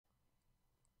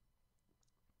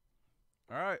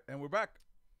All right, and we're back.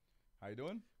 How you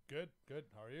doing? Good, good.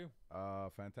 How are you?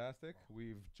 Fantastic.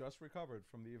 We've just recovered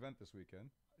from the event this weekend.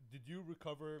 Did you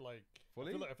recover? Like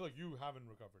Fully? I feel like you haven't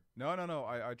recovered. No.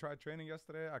 I tried training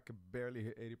yesterday. I could barely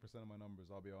hit 80% of my numbers.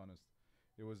 I'll be honest.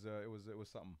 It was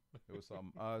something. It was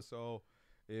something. So,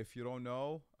 if you don't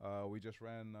know, we just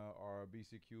ran our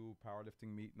BCQ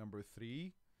powerlifting meet number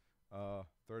 3,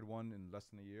 third one in less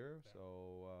than a year. Yeah.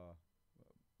 So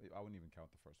I wouldn't even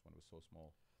count the first one. It was so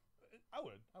small. I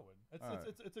would. It's All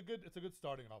it's, right. it's it's a good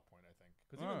starting off point, I think,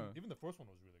 because All even right. even the first one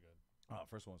was really good.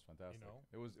 First one was fantastic. You know?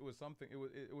 It was something. It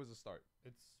was a start.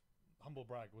 It's humble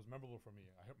brag. It was memorable for me.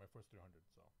 I hit my first 300.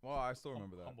 So Well, I still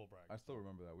remember that. humble brag. I still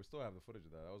remember that. We still have the footage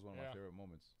of that. That was one of my Yeah. favorite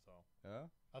moments. So Yeah.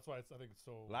 that's why I think it's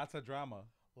so Lots of drama.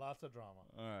 lots of drama.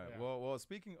 All right. Yeah. Well.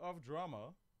 Speaking of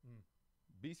drama, Mm.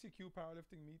 BCQ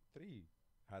powerlifting meet 3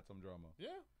 had some drama.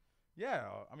 Yeah.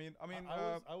 Yeah. I mean.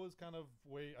 I was kind of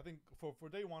I think for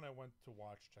day one I went to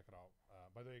watch, check it out.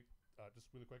 By the way, just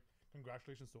really quick,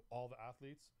 congratulations to all the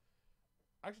athletes.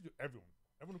 Actually, to everyone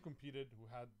who competed, who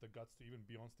had the guts to even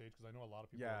be on stage, because I know a lot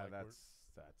of people. Yeah. Like, That's.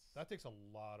 that takes a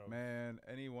lot of Man,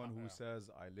 anyone who yeah. says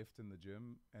I lift in the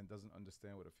gym and doesn't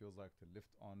understand what it feels like to lift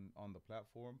on the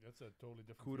platform, That's a totally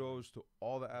different. kudos to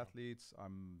all the Yeah. athletes.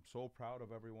 I'm so proud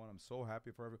of everyone. I'm so happy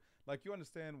for everyone. Like, you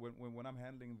understand when I'm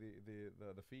handling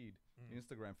the feed, the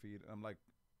Instagram feed, and I'm like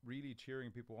really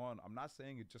cheering people on. I'm not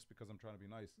saying it just because I'm trying to be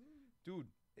nice. Dude,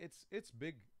 it's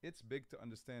big. It's big to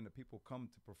understand that people come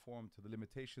to perform to the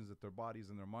limitations that their bodies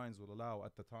and their minds will allow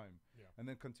at the time. Yeah. And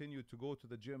then continue to go to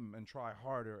the gym and try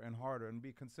harder and harder and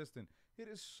be consistent. It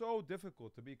is so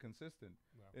difficult to be consistent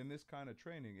Yeah. in this kind of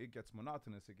training. It gets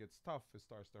monotonous, it gets tough, it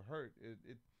starts to hurt.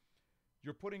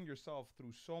 You're putting yourself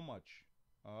through so much.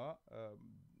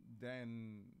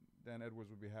 Dan Edwards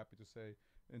would be happy to say,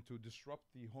 and to disrupt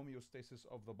the homeostasis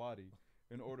of the body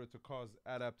in order to cause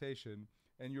adaptation.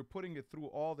 And you're putting it through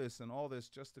all this and all this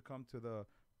just to come to the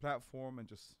platform and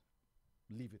just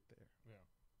leave it there. Yeah.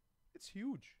 It's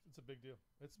huge. It's a big deal.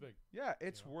 It's big. Yeah,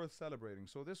 it's You know? worth celebrating.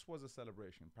 So this was a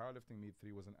celebration. Powerlifting Meet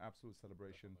 3 was an absolute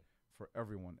celebration Definitely. for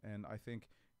everyone. And I think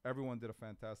everyone did a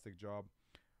fantastic job.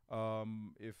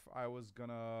 If I was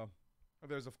gonna,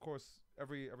 there's of course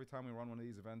every time we run one of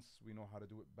these events, we know how to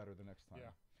do it better the next time.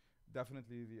 Yeah.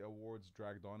 Definitely the awards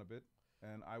dragged on a bit.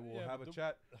 And I will Yeah, have but a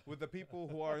chat with the people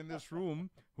who are in this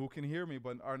room who can hear me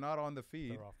but are not on the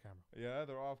feed. They're off camera. Yeah,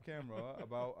 they're off camera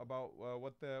about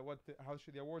how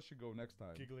should the awards should go next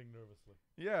time. Giggling nervously.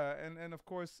 Yeah, and of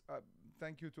course,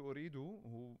 thank you to Oridu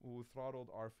who throttled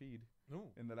our feed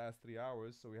No. in the last 3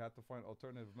 hours, so we had to find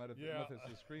alternative Yeah. methods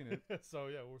to screen it. So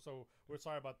yeah, we're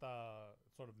sorry about the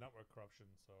sort of network corruption.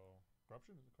 So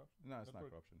corruption, is it corruption? No, it's not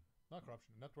Network- corruption. Not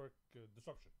corruption. Network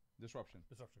disruption. Disruption.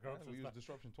 Disruption. Yeah, Corruption. we is used not-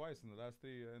 disruption twice in the last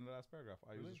paragraph.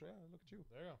 I Really? used yeah. Look at you,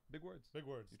 There you go. big words. Big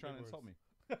words. You're trying to big insult words.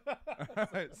 me.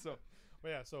 Alright, so But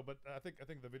yeah, but I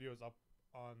think the video is up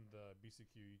on the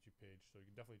BCQ YouTube page, so you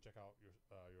can definitely check out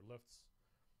your lifts.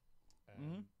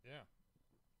 And yeah,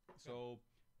 So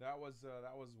that was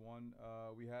one.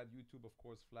 We had YouTube, of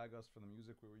course, flag us for the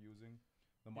music we were using.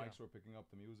 The mics Yeah. were picking up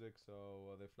the music,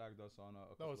 so they flagged us on a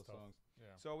that couple was of tough. songs.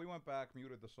 Yeah. So we went back,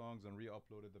 muted the songs, and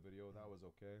re-uploaded the video. That was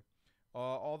okay.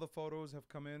 All the photos have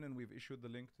come in, and we've issued the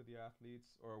link to the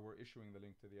athletes, or we're issuing the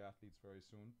link to the athletes very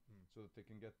soon, so that they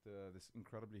can get this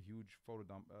incredibly huge photo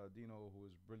dump. Dino, who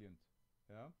is brilliant,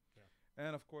 yeah. Yeah.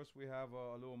 And of course, we have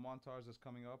a little montage that's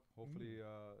coming up. Hopefully,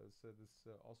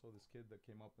 also this kid that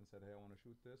came up and said, "Hey, I want to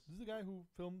shoot this." This is the guy who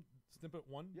filmed snippet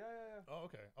 1. Yeah. Oh,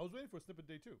 okay. I was waiting for snippet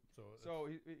day 2. So So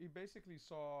he basically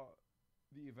saw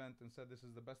the event and said this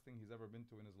is the best thing he's ever been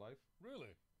to in his life.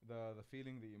 really, The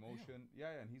feeling, the emotion.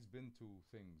 Yeah, and he's been to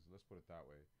things. Let's put it that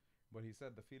way. But he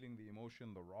said the feeling, the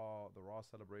emotion, the raw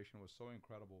celebration was so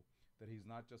incredible that he's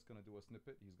not just gonna do a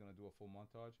snippet. He's gonna do a full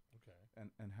montage okay.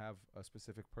 and have a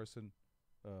specific person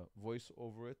voice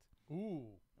over it.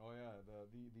 Ooh, Oh yeah,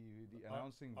 the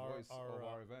announcing our- voice our, of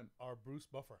our event. our Bruce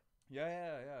Buffer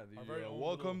Yeah. Our very own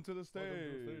welcome little- to the stage.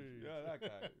 welcome to the stage. Yeah, that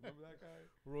guy. Remember that guy?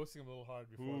 roasting him a little hard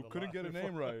before Who the couldn't get a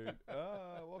name before-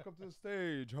 right. Welcome to the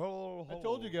stage. Hello. I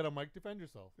told you get a mic. Defend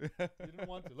yourself. You didn't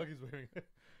want to. Look, he's wearing it.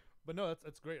 But no,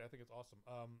 that's great. I think it's awesome.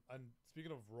 And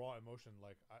speaking of raw emotion,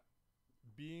 like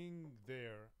being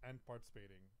there and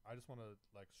participating, I just want to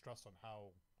like stress on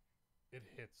how it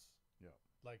hits. Yeah.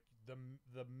 Like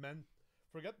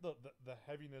forget the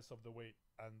heaviness of the weight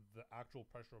and the actual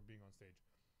pressure of being on stage.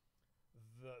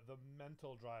 The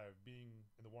mental drive, being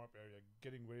in the warm up area,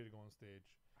 getting ready to go on stage.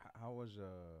 How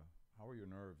were your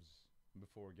nerves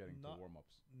before getting to Not-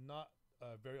 warm-ups? Not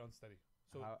very unsteady.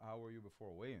 So How were you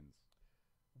before weigh-ins?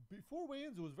 before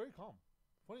weigh-ins, it was very calm.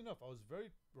 funny enough, I was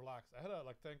very relaxed. I had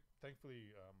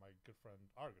thankfully, my our good friend,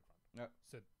 Yeah.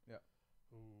 Sid, Yeah.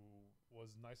 who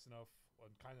was nice enough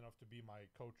and kind enough to be my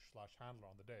coach slash handler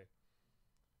on the day.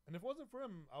 And if it wasn't for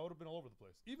him, I would have been all over the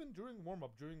place. Even during warm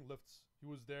up, during lifts, he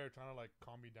was there trying to like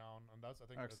calm me down. And I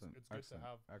think Excellent. it's good to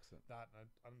have Excellent. that.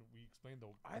 And we explained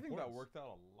the. I think that worked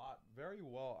out a lot, very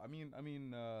well. I mean,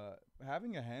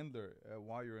 having a handler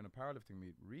while you're in a powerlifting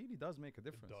meet really does make a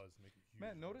difference. It does make a huge.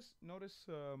 Man, notice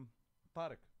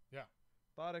Tariq. Yeah.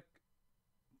 Tariq.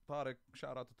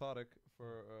 Shout out to Tariq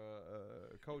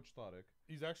for Coach Tariq.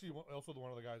 He's actually also one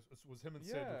of the guys. It was him and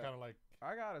Sid who kind of like.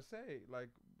 I gotta say, like,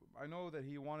 I know that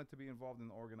he wanted to be involved in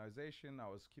the organization. I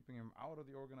was keeping him out of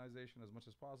the organization as much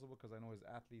as possible because I know his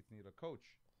athletes need a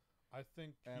coach. I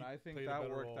think that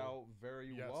worked out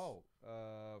very well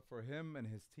for him and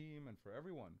his team and for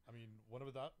everyone. I mean, one of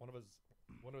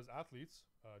his athletes,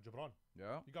 Jabran.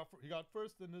 Yeah, he got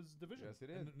first in his division. Yes, he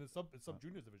did. In his sub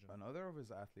juniors division. Another of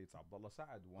his athletes, Abdullah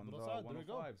Saad, won the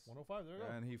 105s. 105. There you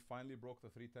go. And he finally broke the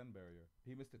 310 barrier.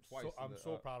 He missed it twice. So I'm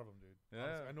so proud of him, dude. Yeah,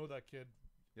 honestly, I know that kid.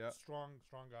 Yeah, strong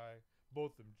guy.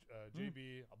 Both of them,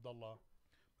 JB, Abdullah.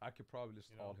 I could probably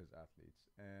list all his athletes,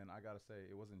 and I gotta say,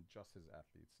 it wasn't just his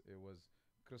athletes. It was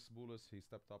Chris Boulos. He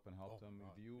stepped up and helped him.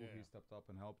 He stepped up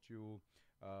and helped you.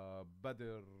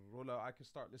 Badr, Rula. I could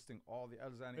start listing all the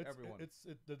Elzani, everyone.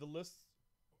 The list.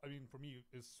 I mean, for me,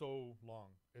 is so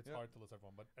long. It's hard to list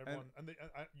everyone, but everyone,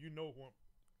 you know who.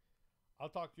 I'll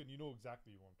talk to you, and you know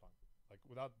exactly who I'm talking. Like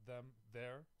without them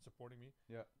there supporting me,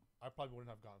 I probably wouldn't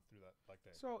have gone through that like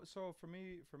that. So for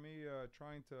me,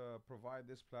 trying to provide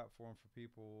this platform for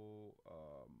people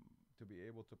to be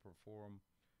able to perform,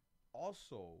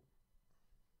 also,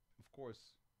 of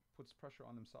course, puts pressure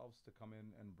on themselves to come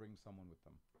in and bring someone with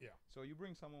them. Yeah. So you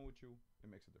bring someone with you, it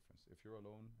makes a difference. If you're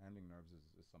alone, handling nerves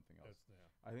is something else. Yeah.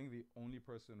 I think the only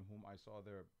person whom I saw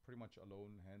there pretty much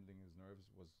alone handling his nerves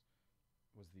was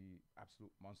the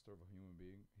absolute monster of a human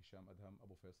being, Hisham Adham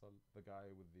Abu Faisal, the guy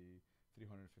with the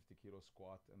 350 kilo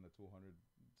squat and the 200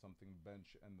 something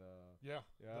bench and the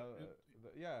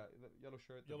the yellow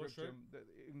shirt,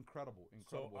 incredible.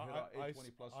 So hit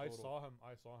 820 plus I total. saw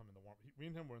him in the warm.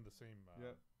 Me and him were in the same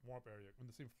warm up area, in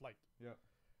the same flight. Yeah.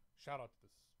 Shout out to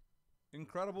this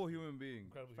incredible human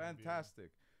being.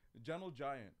 Fantastic. Gentle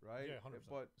giant, right? Yeah, 100%.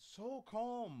 But so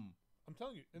calm. I'm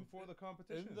telling you, before the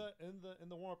competition, in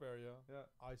the warm up area,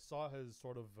 I saw his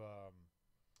sort of.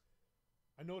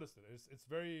 I noticed it. It's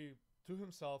very to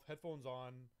himself, headphones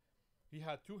on. He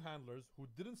had two handlers who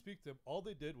didn't speak to him. All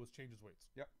they did was change his weights.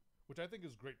 Yep. Which I think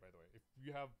is great, by the way. If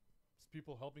you have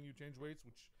people helping you change weights,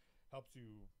 which helps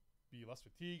you be less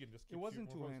fatigued and just keeps it wasn't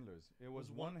you two handlers. It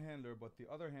was one handler, but the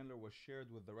other handler was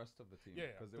shared with the rest of the team.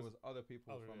 Yeah, because there was other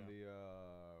people from the.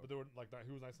 But they were like that.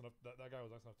 He was nice enough. That guy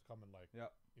was nice enough to come and like.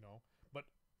 Yeah. You know, but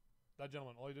that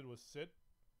gentleman, all he did was sit,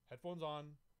 headphones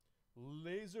on,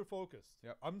 laser focused.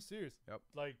 Yep. I'm serious. Yep.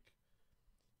 Like.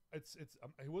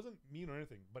 He wasn't mean or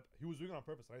anything, but he was doing it on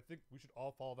purpose. And I think we should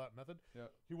all follow that method. Yeah.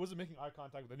 He wasn't making eye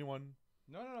contact with anyone.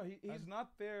 No. He's not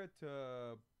there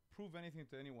to prove anything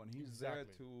to anyone. He's there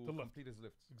to complete his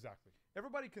lifts. Exactly.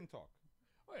 Everybody can talk.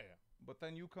 Oh yeah. But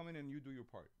then you come in and you do your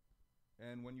part.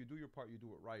 And when you do your part, you do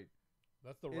it right.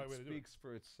 That's the right way to do it. It speaks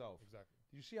for itself. Exactly.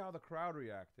 Did you see how the crowd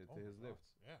reacted to his lifts?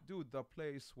 Yeah. Dude, the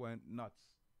place went nuts.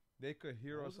 They could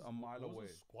hear us a mile away.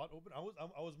 Squat open.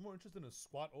 I was more interested in a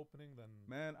squat opening than.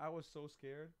 Man, I was so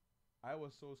scared.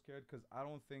 Because I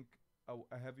don't think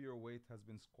a heavier weight has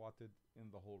been squatted in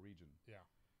the whole region. Yeah.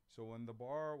 So when the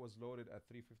bar was loaded at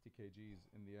 350 kgs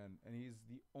in the end, and he's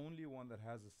the only one that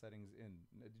has the settings in.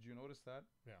 Did you notice that?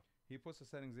 Yeah. He puts the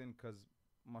settings in because,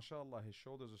 mashallah, his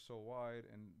shoulders are so wide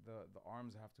and the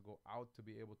arms have to go out to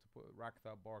be able to rack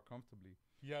that bar comfortably.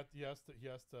 He has to.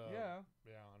 Yeah,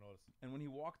 I noticed. And when he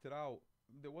walked it out,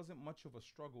 there wasn't much of a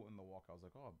struggle in the walk. I was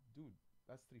like, oh, dude,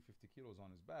 that's 350 kilos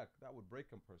on his back. That would break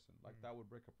a person. That would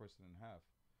break a person in half.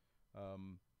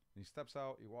 And he steps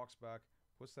out, he walks back,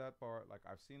 puts that bar. Like,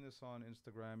 I've seen this on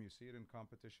Instagram. You see it in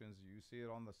competitions. You see it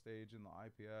on the stage in the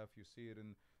IPF. You see it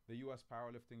in the U.S.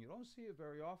 powerlifting. You don't see it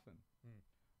very often.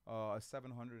 A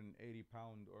 780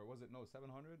 pound, or was it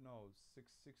 700? No,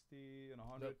 660 and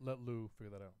 100. Let Lou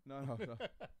figure that out. No,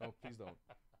 please don't.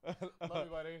 Love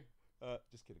you, buddy.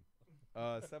 Just kidding.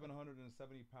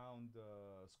 770 pound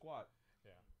squat.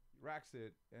 Yeah. He racks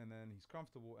it, and then he's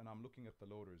comfortable. And I'm looking at the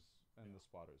loaders and the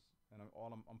spotters, and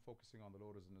I'm focusing on the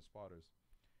loaders and the spotters.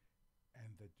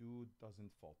 And the dude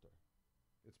doesn't falter.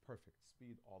 It's perfect.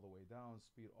 Speed all the way down,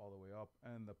 speed all the way up,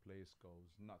 and the place goes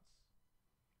nuts.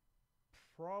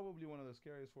 Probably one of the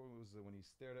scariest for me was when he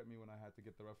stared at me when I had to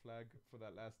get the ref flag for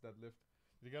that last deadlift.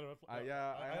 You got a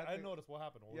Yeah, I noticed what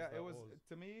happened. What yeah, was that? it was What was,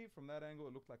 to me from that angle.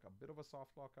 It looked like a bit of a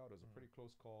soft lockout. It was a Mhm. pretty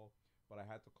close call, but I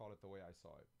had to call it the way I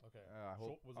saw it. okay. I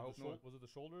hope. Was I it hope no. was it the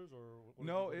shoulders or what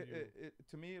No, did you? it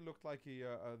to me it looked like he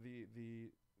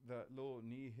the little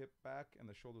knee hip back and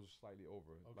the shoulders were slightly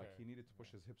over. Like Okay. he needed to push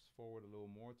Okay. his hips forward a little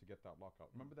more to get that lockout.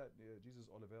 Remember that Jesus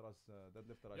Oliveira's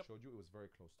deadlift that I Yep. showed you? It was very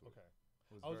close to it. Okay.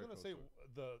 It was I was very gonna close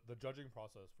say to it. the judging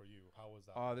process for you. How was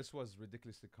that? This was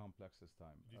ridiculously complex this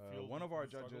time. Did you feel One of our you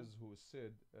struggled? judges, who is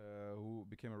Sid, who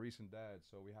became a recent dad,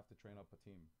 so we have to train up a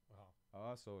team.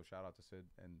 So shout out to Sid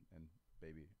and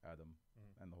baby Adam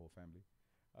Mhm. and the whole family.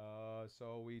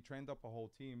 So we trained up a whole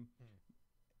team. Mhm.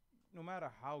 No matter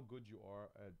how good you are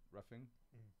at reffing,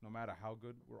 no matter how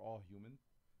good, we're all human,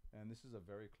 and this is a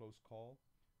very close call.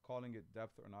 Calling it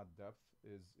depth or not depth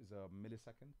is a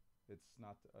millisecond. It's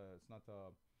not. It's not.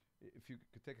 If you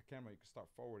could take a camera, you could start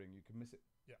forwarding. You could miss it.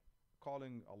 Yeah.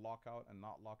 Calling a lockout and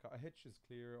not lockout. A hitch is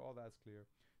clear. All that's clear.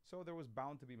 So there was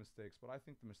bound to be mistakes, but I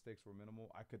think the mistakes were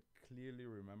minimal. I could clearly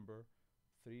remember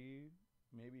 3,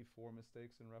 maybe 4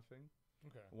 mistakes in reffing.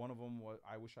 Okay. One of them was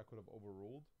I wish I could have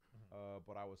overruled,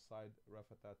 but I was side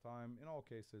ref at that time. In all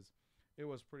cases, it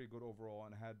was pretty good overall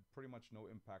and had pretty much no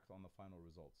impact on the final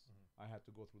results. I had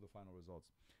to go through the final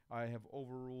results. I have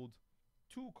overruled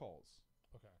 2 calls.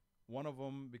 Okay. One of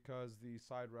them because the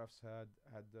side refs had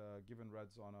given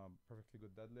reds on a perfectly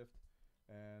good deadlift,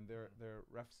 and they're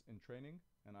refs in training,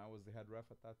 and I was the head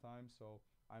ref at that time, so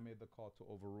I made the call to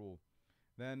overrule.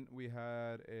 Then we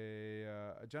had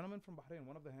a gentleman from Bahrain,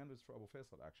 one of the handlers for Abu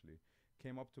Faisal actually,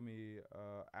 came up to me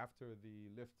after the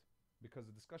lift because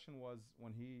the discussion was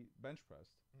when he bench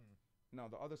pressed. Now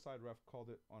the other side ref called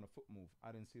it on a foot move.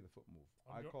 I didn't see the foot move.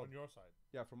 On your side.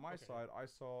 Yeah, from my Okay. side, I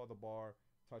saw the bar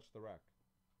touch the rack,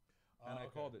 and I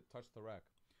Okay. called it touch the rack.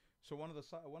 So one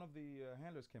of the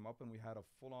handlers came up and we had a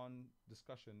full-on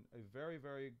discussion. A very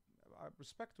very I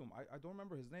respect to him. I don't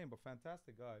remember his name, but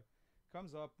fantastic guy.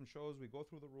 Comes up and shows. We go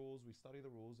through the rules. We study the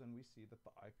rules, and we see that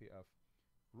the IPF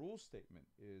rule statement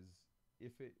is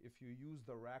if you use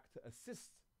the rack to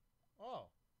assist.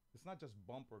 Oh. It's not just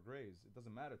bump or graze. It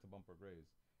doesn't matter to bump or graze.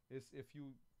 It's if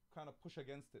you kind of push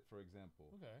against it, for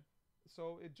example. Okay.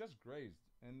 So it just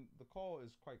grazed, and the call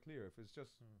is quite clear. If it's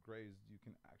just grazed, you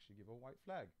can actually give a white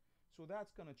flag. So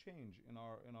that's gonna change in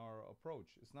our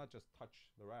approach. It's not just touch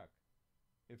the rack.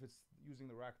 If it's using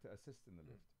the rack to assist in the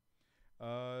lift.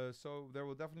 So there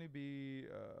will definitely be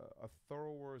a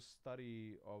thorough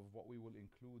study of what we will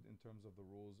include in terms of the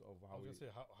rules of how I was gonna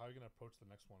say how are you gonna approach the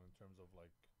next one in terms of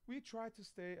like we try to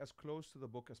stay as close to the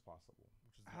book as possible.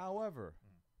 which is However,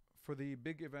 for the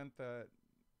big event that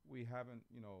we haven't,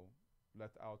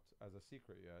 let out as a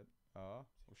secret yet,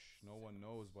 no one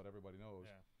knows, but everybody knows.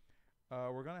 yeah.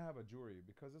 We're gonna have a jury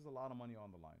because there's a lot of money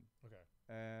on the line, Okay.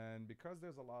 and because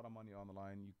there's a lot of money on the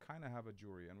line, you kind of have a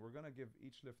jury, and we're gonna give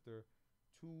each lifter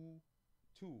two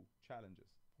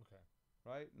challenges. Okay.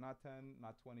 Right? Not 10,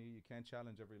 not 20. You can't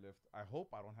challenge every lift. I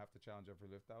hope I don't have to challenge every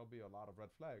lift. That would be a lot of red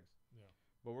flags. Yeah.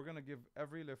 But we're going to give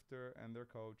every lifter and their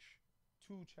coach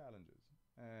 2 challenges.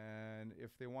 And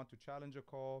if they want to challenge a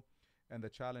call and the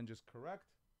challenge is correct,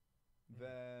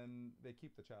 then they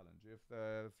keep the challenge. If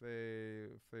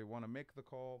they want to make the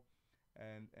call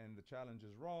and the challenge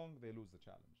is wrong, they lose the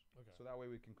challenge. Okay. So that way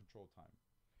we can control time.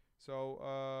 So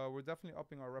we're definitely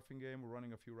upping our reffing game. We're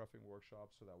running a few reffing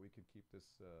workshops so that we can keep this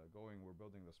going. We're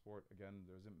building the sport. Again,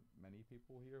 there isn't many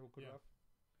people here who could ref,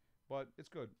 but it's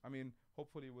good. I mean,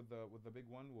 hopefully with the big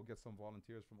one, we'll get some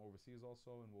volunteers from overseas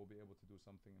also, and we'll be able to do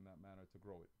something in that manner to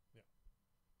grow it. Yeah.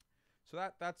 So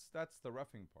that's the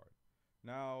reffing part.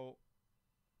 Now,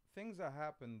 things that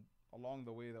happened along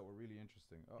the way that were really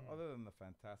interesting, other than the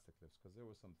fantastic lifts, because there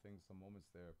were some moments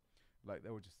there. Like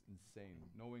they were just insane.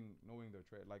 Knowing their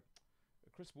trade, like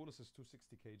Chris Boulos'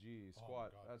 260 kg squat.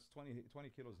 That's 20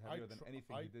 kilos heavier than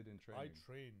anything he did in training. I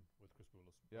train with Chris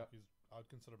Boulos. Yeah, like I'd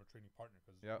consider him a training partner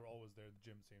because we're always there at the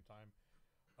gym at the same time,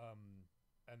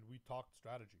 and we talked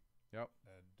strategy. Yep.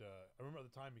 And I remember at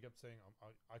the time he kept saying,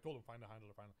 I told him find a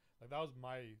handler, like that was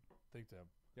my thing to him.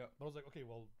 Yeah. But I was like, okay,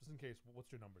 well, just in case, what's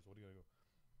your numbers? What are you gonna go?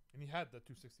 And he had the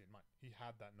 260 in mind. He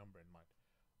had that number in mind.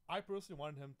 I personally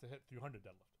wanted him to hit 300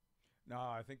 deadlift. No,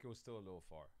 I think it was still a little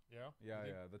far. Yeah?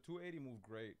 Yeah. The 280 moved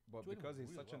great, but because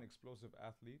he's really such an explosive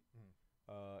athlete,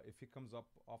 if he comes up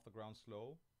off the ground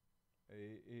slow,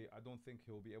 I don't think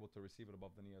he'll be able to receive it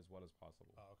above the knee as well as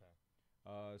possible. Oh, okay.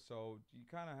 So you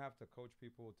kind of have to coach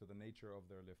people to the nature of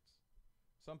their lifts.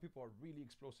 Some people are really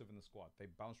explosive in the squat. They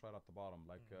bounce right at the bottom.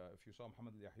 Like if you saw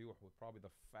Muhammad Al-Yahyouh with probably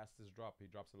the fastest drop, he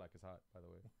drops it like it's hot, by the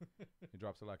way. He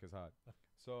drops it like it's hot.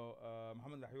 So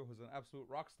Muhammad Al-Yahyouh is an absolute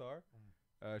rock star.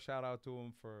 Shout out to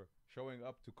him for showing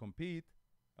up to compete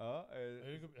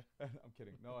I'm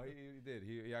kidding. No, he did.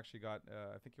 He actually got.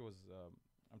 I think it was.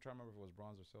 I'm trying to remember if it was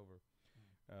bronze or silver,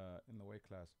 in the weight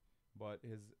class. But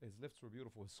his lifts were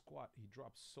beautiful. His squat, he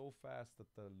dropped so fast that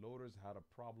the loaders had a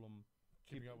problem.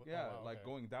 Keeping up with,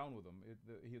 Going down with him.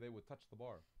 They would touch the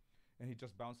bar, and he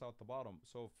just bounced out the bottom.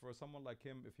 So for someone like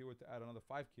him, if he were to add another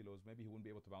 5 kilos, maybe he wouldn't be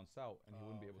able to bounce out, and he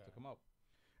wouldn't be able to come up.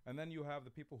 And then you have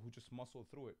the people who just muscle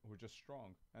through it, who are just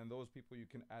strong, and those people you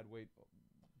can add weight.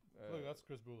 Look, that's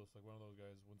Chris Boulos, like one of those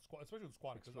guys when especially when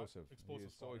squatting. Explosive. He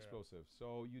is so explosive.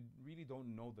 So you really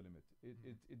don't know the limit.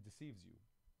 It deceives you.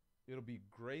 It'll be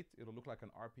great. It'll look like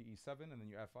an RPE 7, and then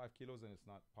you add 5 kilos, and it's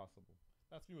not possible.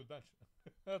 That's me with bench.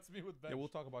 That's me with bench. Yeah,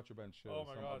 we'll talk about your bench some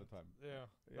other time. Yeah.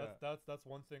 That's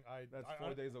one thing That's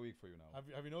 4 days a week for you now.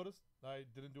 Have you noticed? I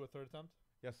didn't do a third attempt.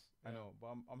 Yes, I know, but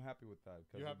I'm happy with that.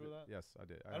 You happy with that? Yes, I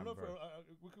did. I don't know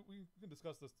if we can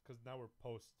discuss this because now we're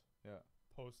post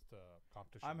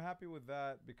competition. I'm happy with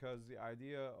that because the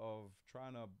idea of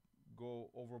trying to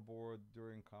go overboard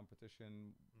during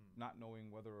competition, not knowing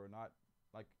whether or not,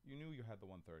 like, you knew you had the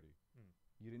 130,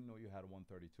 you didn't know you had a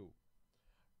 132.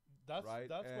 That's right?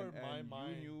 Where my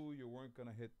mind. You knew you weren't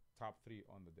gonna hit top 3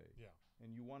 on the day. Yeah.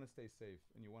 And you want to stay safe,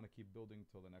 and you want to keep building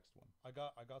till the next one. I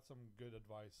got some good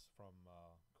advice from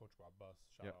Coach Abbas.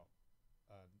 Shout out.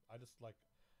 And I just like.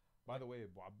 By the way,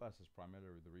 Abbas is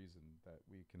primarily the reason that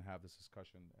we can have this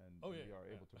discussion and we are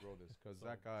able to grow this, because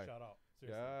that guy. Shout out.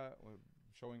 Seriously. Yeah,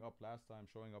 showing up last time,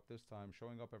 showing up this time,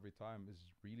 showing up every time is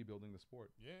really building the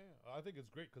sport. Yeah, I think it's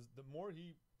great because the more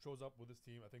he shows up with his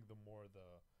team, I think the more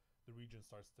the region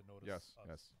starts to notice us.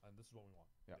 Yes. And this is what we want.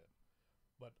 Yeah.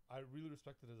 But I really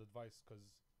respected his advice because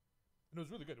it was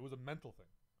really good. It was a mental thing.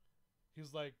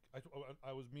 He's like,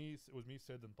 it was me,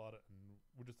 Sid, and thought it, and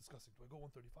we're just discussing, do I go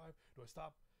 135? Do I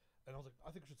stop? And I was like, I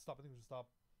think we should stop.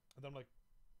 And then I'm like,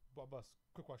 Bus,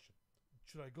 quick question.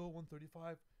 Should I go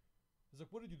 135? He's like,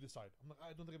 what did you decide? I'm like,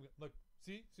 I don't think I'm gonna, like,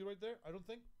 see right there? I don't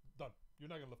think, done. You're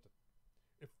not gonna lift it.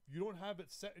 If you don't have it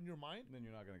set in your mind, then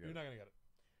you're not gonna get it.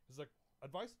 He's like,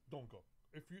 advice, don't go.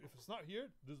 If it's not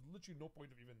here, there's literally no point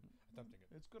of even attempting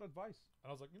it. It's good advice. And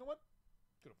I was like, you know what?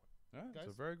 Good point. Yeah, guys,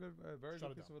 it's a very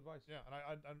good piece of advice. Yeah,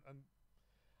 and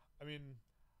I mean,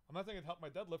 I'm not saying it helped my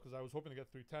deadlift because I was hoping to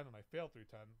get 310 and I failed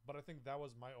 310, but I think that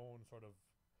was my own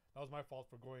that was my fault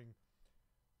for going.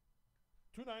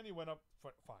 290 went up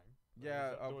fine.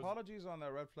 Yeah, apologies on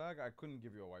that red flag. I couldn't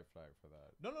give you a white flag for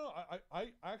that. No.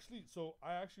 I actually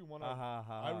want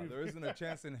to. There isn't a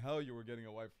chance in hell you were getting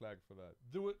a white flag for that.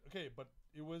 Do it, okay, but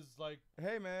it was like,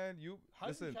 hey man, how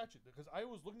did you catch it? Because I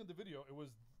was looking at the video. It was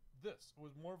this. It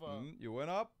was more of a. You went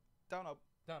up, down, up,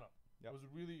 down, up. Yep. It was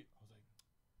really. I was like,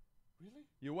 really?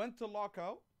 You went to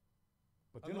lockout,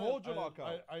 but didn't hold your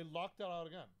lockout. I locked that out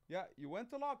again. Yeah, you went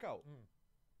to lockout,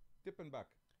 dipping back.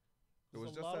 It was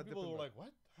just a lot of people were like,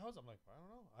 "What? How's?" I'm like, "I don't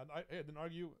know." And I didn't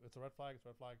argue. It's a red flag. It's a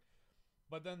red flag.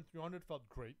 But then 300 felt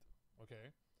great.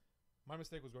 Okay, my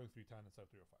mistake was going 310 instead of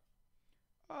 305.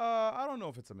 I don't know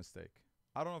if it's a mistake.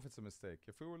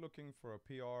 If we were looking for a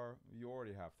PR, you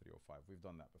already have 305. We've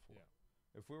done that before.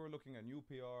 Yeah. If we were looking at new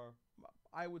PR,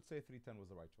 I would say 310 was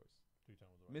the right choice.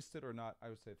 310 was the right. Missed it or not, I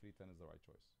would say 310 is the right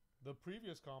choice. The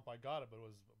previous comp, I got it, but it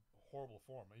was horrible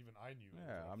form. Even I knew.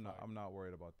 Yeah, I'm not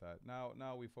worried about that.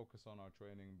 Now we focus on our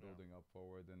training, building up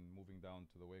forward, and moving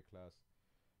down to the weight class.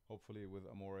 Hopefully with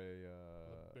Amore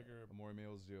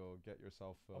meals, you'll get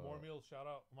yourself. Amore meals, shout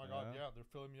out! Oh my God, yeah, they're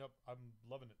filling me up. I'm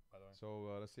loving it, by the way.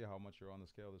 So let's see how much you're on the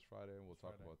scale this Friday, and we'll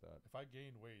talk about that. If I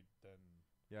gain weight, then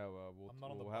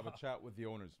we'll have a chat with the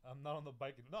owners. I'm not on the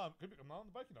bike. No, I'm not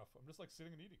on the bike enough. I'm just like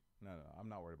sitting and eating. No,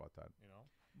 I'm not worried about that. You know,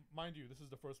 mind you, this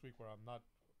is the first week where I'm not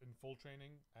in full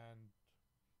training, and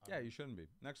you shouldn't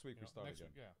be. Next week we start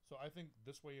again. Week, yeah. So I think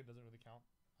this weigh-in doesn't really count.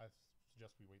 I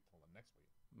suggest we wait till the next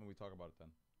weigh-in. When we talk about it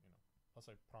then. You know. Plus,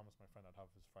 I promised my friend I'd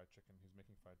have his fried chicken. He's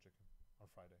making fried chicken on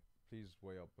Friday. Please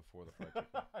weigh up before the fried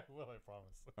chicken. I will. I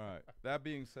promise. All right. That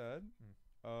being said,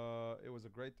 it was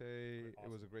a great day. Awesome.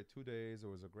 It was a great 2 days.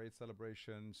 It was a great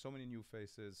celebration. So many new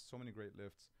faces. So many great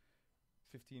lifts.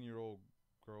 15-year-old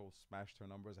girl smashed her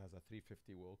numbers. Has a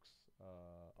 350 Wilks.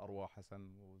 Arwa Hassan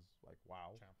was like,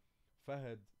 wow. Champ.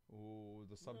 Fahad, who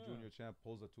the sub-junior champ,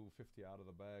 pulls a 250 out of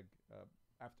the bag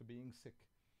after being sick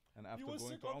and after going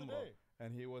to Umrah.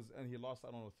 And he lost,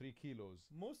 I don't know, 3 kilos.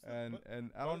 And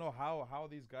I don't know how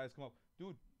these guys come up.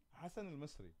 Dude, Hassan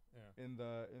al-Misri in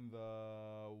the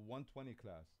 120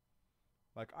 class.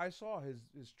 Like, I saw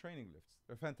his training lifts.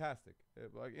 They're fantastic.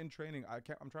 Like, in training, I'm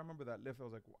trying to remember that lift. I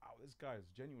was like, wow, this guy is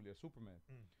genuinely a Superman.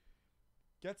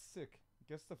 Gets sick.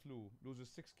 Gets the flu, loses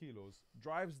 6 kilos,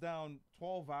 drives down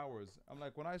 12 hours. I'm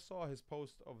like, when I saw his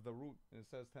post of the route and it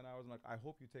says 10 hours, I'm like, I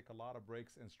hope you take a lot of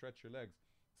breaks and stretch your legs.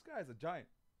 This guy's a giant.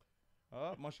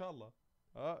 Mashallah.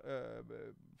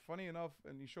 Funny enough,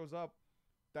 and he shows up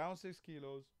down 6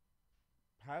 kilos,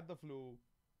 had the flu,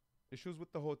 issues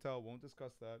with the hotel, won't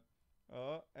discuss that.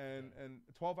 And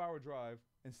 12-hour drive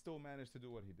and still managed to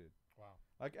do what he did. Wow.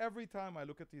 Like every time I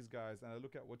look at these guys and I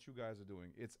look at what you guys are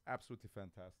doing, it's absolutely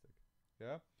fantastic.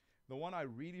 Yeah. The one I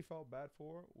really felt bad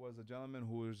for was a gentleman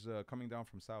who was coming down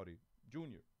from Saudi,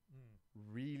 Junior.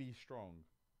 Really strong.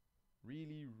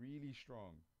 Really, really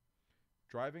strong.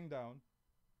 Driving down,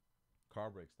 car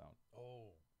breaks down.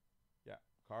 Oh. Yeah,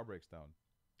 car breaks down.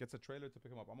 Gets a trailer to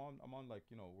pick him up. I'm on like,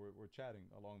 you know, we're chatting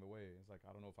along the way. It's like,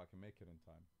 I don't know if I can make it in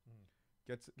time.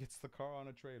 Gets the car on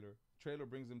a trailer. Trailer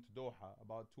brings him to Doha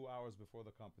about 2 hours before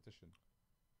the competition.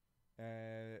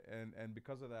 And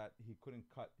because of that, he couldn't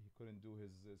cut. He couldn't do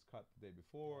his cut the day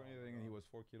before or anything, and he was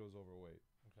 4 kilos overweight.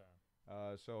 Okay.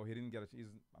 So he didn't get he's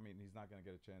not gonna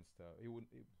get a chance to. He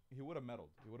would have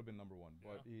medaled. He would have been number one,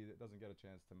 but he doesn't get a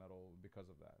chance to medal because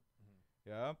of that.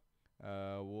 Yeah.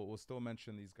 We'll still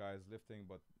mention these guys lifting,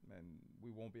 but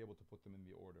we won't be able to put them in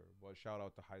the order. But shout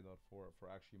out to Haidar for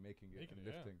actually making it and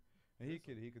lifting, and he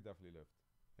could definitely lift.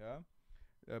 Yeah.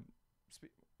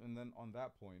 And then on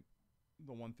that point,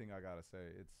 the one thing I gotta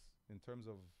say, it's in terms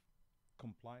of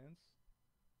compliance.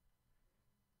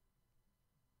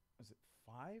 Is it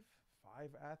five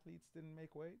athletes didn't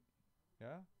make weight?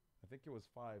 Yeah. I think it was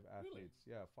 5 athletes.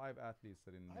 Really? Yeah, 5 athletes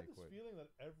that didn't make weight. I had this feeling that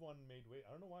everyone made weight.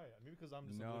 I don't know why. Maybe because I'm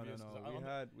just no. oblivious.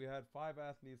 We had 5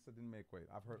 athletes that didn't make weight.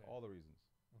 I've heard all the reasons.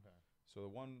 Okay. So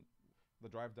the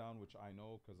drive down, which I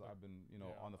know because I've been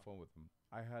on the phone with them.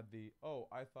 I had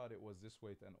I thought it was this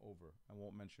weight and over. I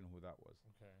won't mention who that was.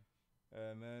 Okay.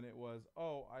 And then it was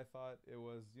I thought it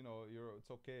was it's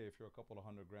okay if you're a couple of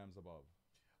 100 grams above.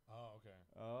 Oh, okay.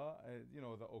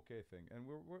 The okay thing, and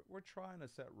we're trying to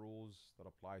set rules that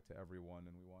apply to everyone,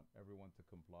 and we want everyone to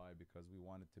comply because we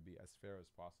want it to be as fair as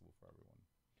possible for everyone.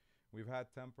 We've had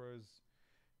tempers.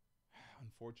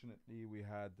 Unfortunately, we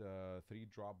had 3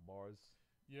 drop bars.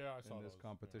 Yeah, I saw in this those.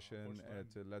 competition,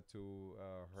 it led to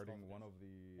hurting one of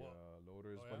the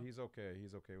loaders. But he's okay.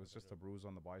 He's okay. It was just a bruise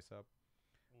on the bicep.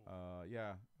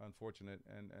 Yeah, unfortunate,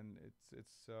 and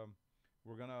it's.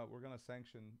 We're gonna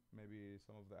sanction maybe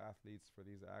some of the athletes for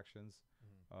these actions.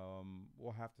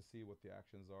 We'll have to see what the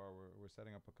actions are. We're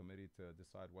setting up a committee to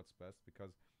decide what's best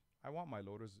because I want my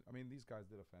loaders. I mean, these guys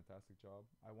did a fantastic job.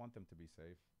 I want them to be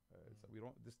safe.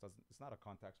 It's not a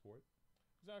contact sport.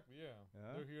 Exactly. Yeah.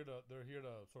 They're here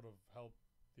to sort of help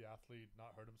the athlete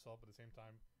not hurt himself, but at the same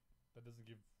time, that doesn't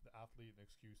give the athlete an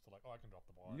excuse to I can drop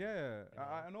the bar. Yeah,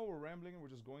 I know we're rambling and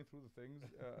we're just going through the things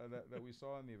that we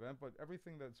saw in the event, but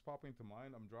everything that's popping to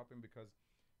mind, I'm dropping because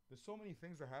there's so many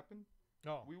things that happen.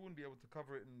 We wouldn't be able to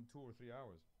cover it in 2 or 3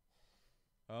 hours.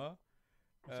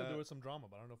 You said there was some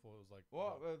drama, but I don't know if it was like.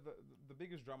 Well, the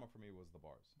biggest drama for me was the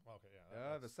bars. Okay,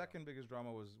 yeah. The second biggest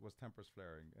drama was tempers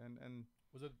flaring, and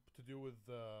was it to do with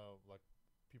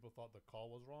people thought the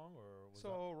call was wrong or?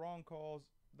 Wrong calls.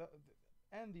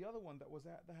 And the other one that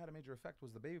had a major effect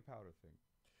was the baby powder thing.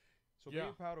 So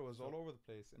baby powder was all over the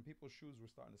place, and people's shoes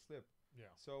were starting to slip.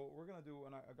 Yeah. So we're gonna do,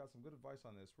 and I got some good advice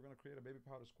on this. We're gonna create a baby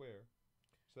powder square,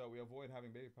 so that we avoid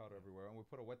having baby powder everywhere, and we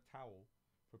put a wet towel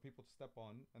for people to step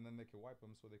on, and then they can wipe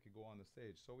them so they could go on the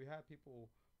stage. So we had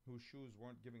people whose shoes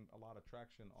weren't giving a lot of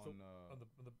traction on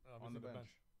the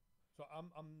bench. So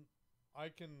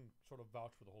I can sort of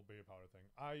vouch for the whole baby powder thing.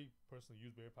 I personally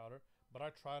use baby powder, but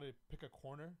I try to pick a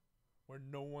corner where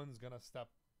no one's gonna step,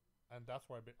 and that's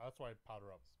why I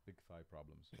powder up. Big thigh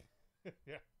problems.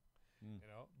 Yeah,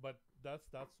 But that's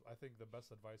I think the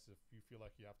best advice if you feel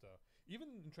like you have to, even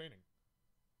in training.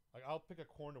 Like I'll pick a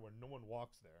corner where no one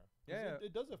walks there. Yeah,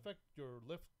 it does affect your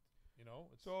lift.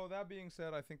 So that being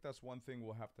said, I think that's one thing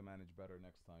we'll have to manage better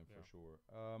next time for sure.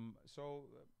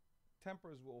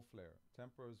 Tempers will flare.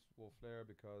 Tempers will flare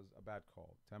because a bad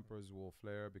call. Tempers will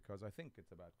flare because I think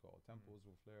it's a bad call. Tempers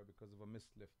will flare because of a missed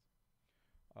lift.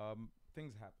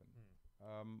 Things happen.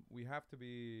 We have to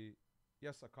be,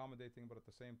 accommodating, but at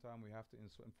the same time, we have to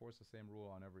enforce the same rule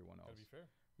on everyone else. Gotta be fair.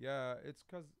 Yeah, it's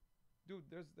because, dude,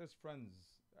 there's friends.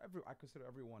 I consider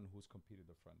everyone who's competed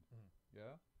a friend.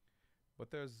 Yeah, but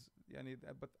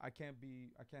but I can't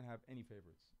have any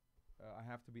favorites. I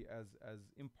have to be as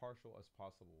impartial as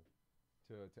possible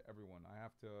to everyone. I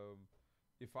have to.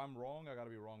 If I'm wrong, I got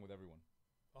to be wrong with everyone.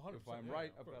 100%, if I'm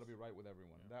right, I've got to be right with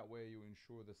everyone. That way, you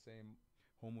ensure the same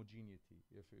homogeneity.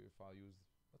 If I use,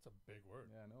 that's a big word.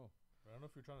 Yeah, I know. I don't know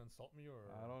if you're trying to insult me or.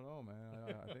 I don't know,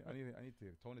 man. I think I need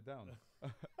to tone it down.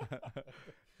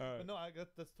 But no,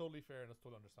 that's totally fair and that's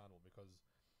totally understandable because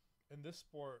in this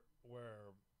sport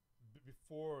where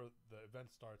before the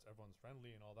event starts, everyone's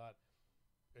friendly and all that.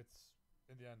 It's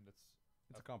in the end, It's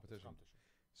a competition. competition.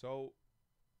 So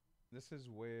this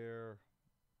is where,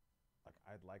 like,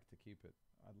 I'd like to keep it.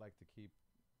 I'd like to keep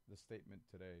the statement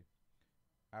today.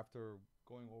 After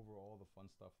going over all the fun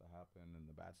stuff that happened and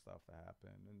the bad stuff that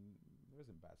happened, and there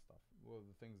isn't bad stuff. Well,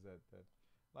 the things that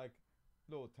like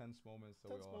little tense moments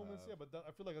that we Tense all moments, have. yeah, but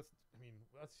I feel like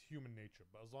that's human nature.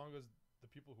 But as long as the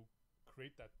people who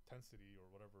create that tensity or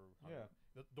whatever, Yeah.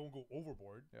 don't go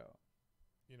overboard, Yeah.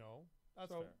 that's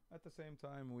So fair. at the same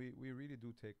time, we really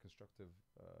do take constructive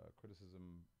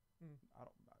criticism. Mm. I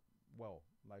don't well,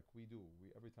 like we do.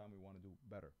 We every time we want to do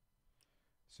better.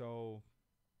 So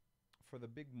for the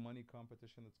big money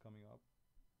competition that's coming up,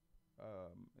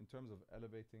 in terms of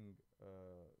elevating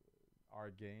our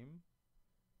game,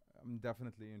 I'm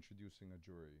definitely introducing a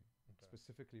jury Okay.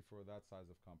 specifically for that size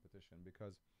of competition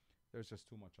because there's just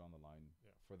too much on the line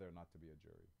Yeah. for there not to be a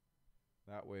jury.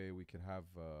 That way we can have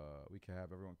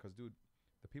everyone. Because dude,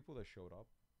 the people that showed up,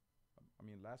 I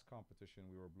mean, last competition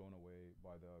we were blown away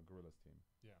by the Gorillas team.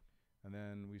 Yeah. And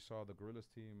then we saw the Gorillas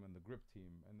team and the Grip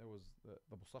team, and there was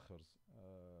the Busakhers.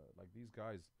 Like these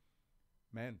guys,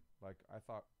 man. Like I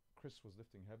thought Chris was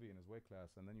lifting heavy in his weight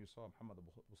class, and then you saw Muhammad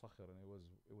Busakhir, and it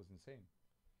was insane.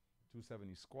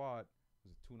 270 squat, it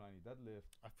was a 290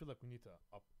 deadlift. I feel like we need to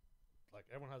up, like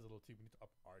everyone has a little team. We need to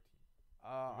up our team.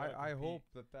 I compete, hope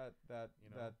that you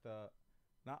know?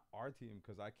 not our team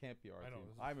because I can't be our I know, team.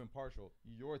 this is- I'm impartial.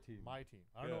 Your team. My team.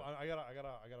 I don't know. I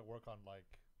gotta work on like.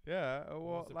 Yeah. Well,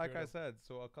 What's the like I period of- said,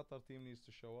 so a Qatar team needs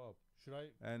to show up. Should I?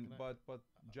 And can I- but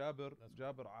Jabir, that's-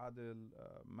 Jabir Adil,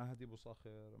 Mahdi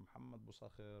Busakhir, Muhammad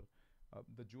Busakhir,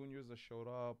 the juniors that showed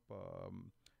up.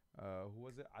 Who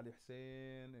was it? Ali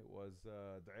Hussein. It was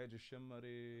Daej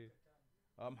al-Shimmari.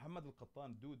 Muhammad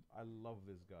al-Qattan. Dude, I love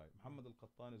this guy. Muhammad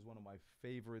al-Qattan is one of my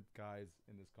favorite guys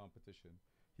in this competition.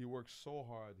 He works so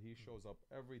hard. He shows up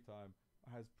every time.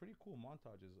 Has pretty cool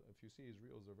montages. If you see his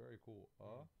reels, they're very cool.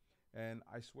 And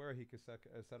I swear he could set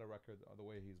a record the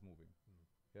way he's moving.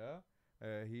 Yeah,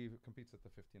 he competes at the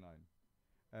 59.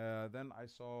 Then I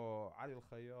saw Ali Al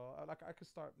Khaya. Like I could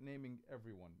start naming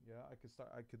everyone. Yeah,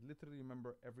 I could literally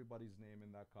remember everybody's name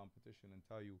in that competition and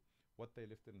tell you what they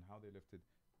lifted and how they lifted.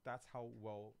 That's how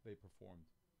well they performed.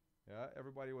 Yeah,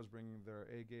 everybody was bringing their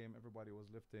A game. Everybody was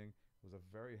lifting. It was a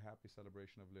very happy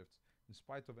celebration of lifts, in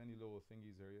spite of any little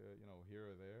thingies there, here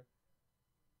or there.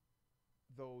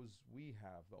 Those we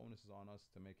have, the onus is on us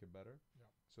to make it better. Yeah.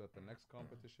 So at the next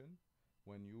competition,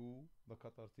 when you, the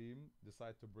Qatar team,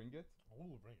 decide to bring it,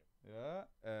 We'll bring it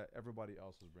yeah, everybody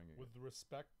else is bringing with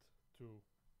respect to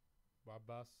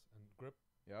Abbas and Grip.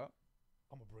 it. Yeah,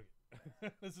 I'm gonna bring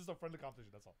it. This is a friendly competition.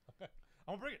 That's all.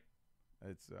 I'm gonna bring it.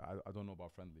 it's I don't know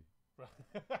about friendly.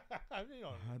 I mean,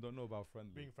 I don't know about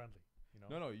friendly. being friendly.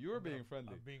 No, you're I'm being gonna-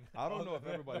 friendly. I'm being I don't know if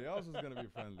everybody else is gonna be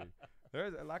friendly.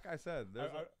 There's, like I said,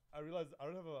 there's. I realize I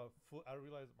don't have a full. I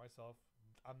realize myself.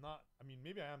 I'm not. I mean,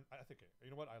 maybe I am. I think.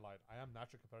 You know what? I lied. I am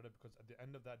naturally competitive because at the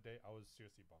end of that day, I was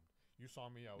seriously bummed. You saw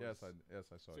me. I was yes,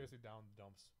 I saw you. seriously down the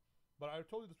dumps. But I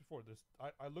told you this before.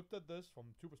 I looked at this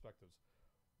from two perspectives.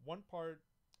 One part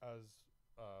as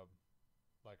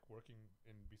like working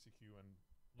in BCQ and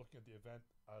looking at the event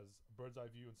as a bird's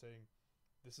eye view and saying,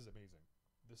 "This is amazing.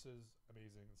 This is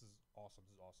amazing. This is awesome.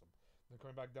 This is awesome." Then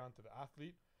coming back down to the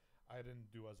athlete, I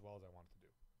didn't do as well as I wanted to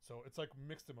do. So it's like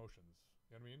mixed emotions.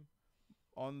 You know what I mean?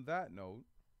 On that note,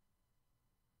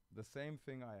 the same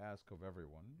thing I ask of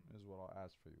everyone is what I'll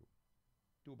ask for you.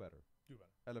 Do better. Do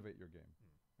better. Elevate your game.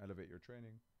 Elevate your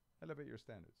training. Elevate your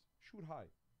standards. Shoot high.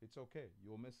 It's okay.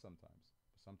 You'll miss sometimes.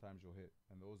 But sometimes you'll hit.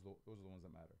 And those are the ones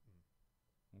that matter.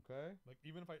 Okay? Like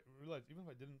even if I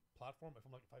didn't platform, if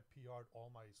I PR'd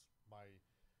all my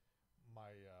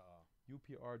You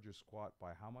PR'd your squat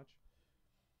by how much?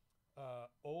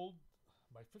 old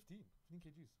by 15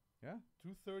 kgs. Yeah?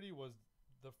 230 was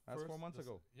the That's first 4 months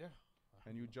ago. Yeah.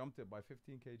 And you jumped it by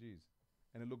 15 kgs.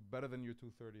 And it looked better than your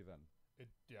 230 then.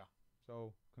 Yeah.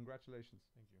 So, congratulations.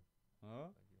 Thank you. Huh?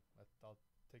 Thank you. I'll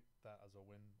take that as a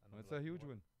win. And It's a huge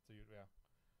win. It's a huge, yeah.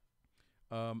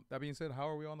 That being said, how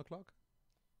are we on the clock?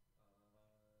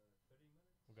 30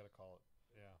 minutes. We gotta call it.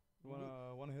 Yeah. You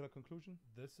wanna hit a conclusion?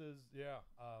 This is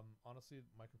honestly,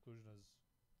 my conclusion is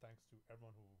thanks to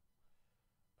everyone who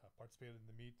participated in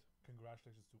the meet.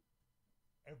 Congratulations to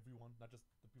everyone, not just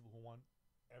the people who won.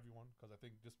 Everyone, because I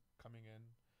think just coming in,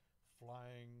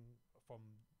 flying from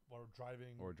or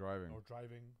driving, Or driving. my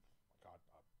God,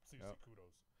 seriously, Yep.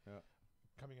 kudos. Yeah.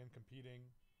 Coming in,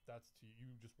 competing, that's to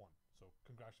you. Just won. So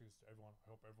congratulations to everyone. I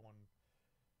hope everyone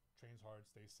trains hard,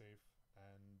 stays safe,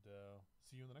 and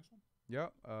see you in the next one. Yeah.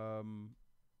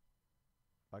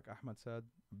 Like Ahmed said,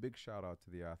 big shout out to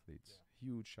the athletes. Yeah.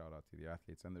 Huge shout out to the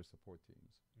athletes and their support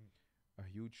teams. a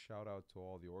huge shout out to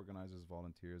all the organizers,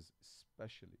 volunteers,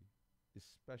 especially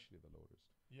the loaders.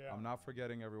 Yeah. I'm not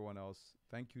forgetting everyone else.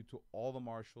 Thank you to all the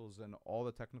marshals and all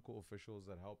the technical officials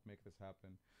that helped make this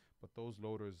happen. But those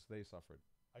loaders, they suffered.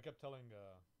 I kept telling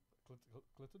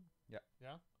Clinton. Yeah.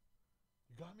 Yeah.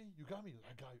 You got me. You got me.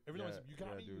 I got you. Every time I say, you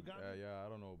got me. Dude. You got me. Yeah, I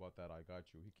don't know about that. I got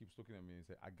you. He keeps looking at me and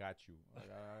say, "I got you."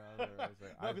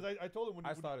 No, because I told him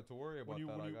I started to worry about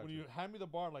that. When you hand me the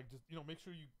bar, like just make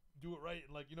sure you do it right,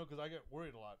 and because I get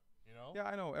worried a lot. Yeah,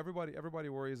 I know. Everybody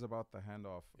worries about the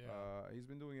handoff. Yeah. He's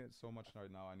been doing it so much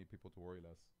right now. I need people to worry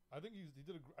less. I think he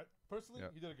did personally.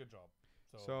 He did a good job.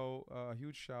 So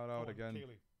huge shout out again.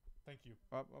 Kaylee. Thank you.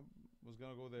 I was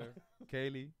gonna go there.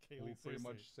 Kaylee, who pretty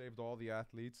much saved all the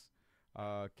athletes.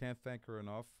 Can't thank her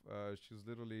enough. She's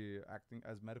literally acting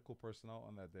as medical personnel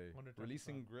on that day, 110%.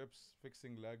 releasing grips,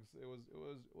 fixing legs. It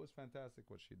was fantastic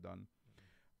what she'd done.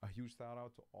 A huge shout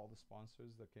out to all the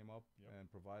sponsors that came up and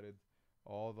provided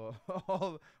all the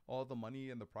all the money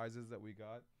and the prizes that we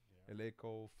got.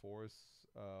 Eleco, Force,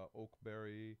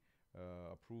 Oakberry,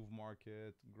 Approved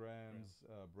Market, Grams,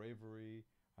 Bravery.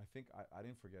 I think I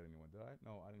didn't forget anyone, did I?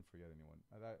 No, I didn't forget anyone.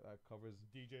 That covers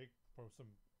DJ for some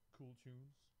cool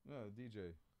tunes. No,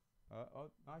 DJ.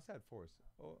 I said Force.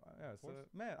 Oh, yeah. So,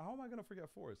 man, how am I gonna forget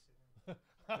Force?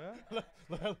 Yeah?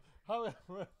 How?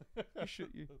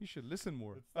 you should listen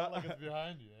more. It's not like it's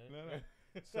behind you. Eh?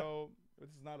 No. So this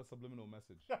is not a subliminal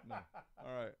message. No.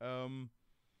 All right.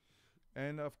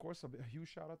 And of course, a huge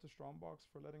shout out to Strongbox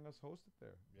for letting us host it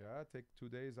there. Yeah, take 2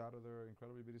 days out of their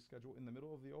incredibly busy schedule in the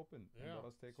middle of the Open and let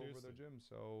us take over their gym.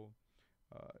 So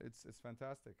it's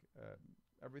fantastic.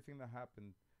 Everything that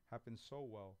happened so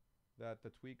well that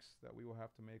the tweaks that we will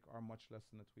have to make are much less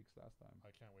than the tweaks last time.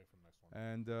 I can't wait for the next one.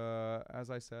 And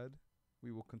as I said,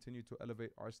 we will continue to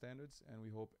elevate our standards, and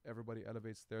we hope everybody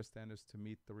elevates their standards to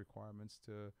meet the requirements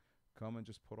to come and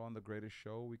just put on the greatest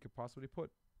show we could possibly put.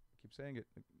 I keep saying it.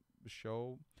 The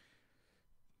show,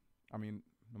 I mean,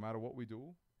 no matter what we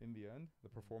do, in the end, the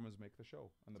performers make the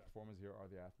show, and the performers here are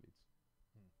the athletes.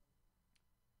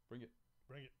 Bring it.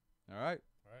 Bring it. All right.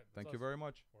 All right. Thank you very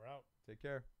much. We're out. Take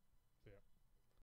care.